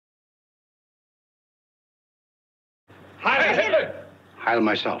Heil Hitler! Heil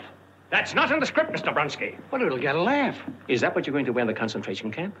myself. That's not in the script, Mr. Bronsky. Well, it'll get a laugh. Is that what you're going to wear in the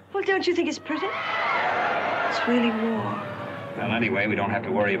concentration camp? Well, don't you think it's pretty? It's really war. Well, anyway, we don't have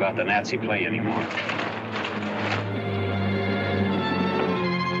to worry about the Nazi play anymore.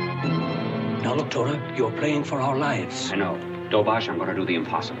 Now, look, Tora, you're playing for our lives. I know. Dobash, I'm going to do the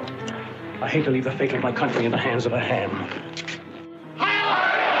impossible. I hate to leave the fate of my country in the hands of a ham.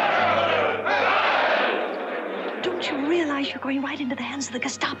 Don't you realize you're going right into the hands of the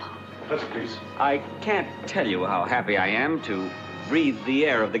Gestapo? Yes, please. I can't tell you how happy I am to breathe the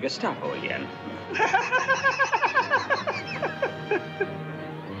air of the Gestapo again.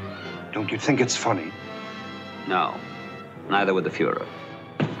 Don't you think it's funny? No, neither would the Fuhrer.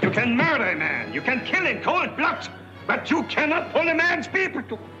 You can murder a man, you can kill in cold blood, but you cannot pull a man's people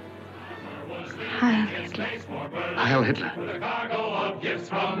to... Heil Hitler. Heil Hitler. With a cargo of gifts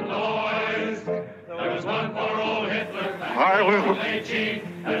from the boys. There was one for old Hitler. Heil Hitler.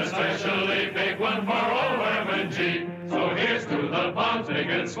 18, and a especially big one for old Herman G. So here's to the bombs big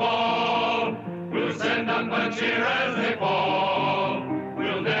and small. We'll send them a cheer as they fall.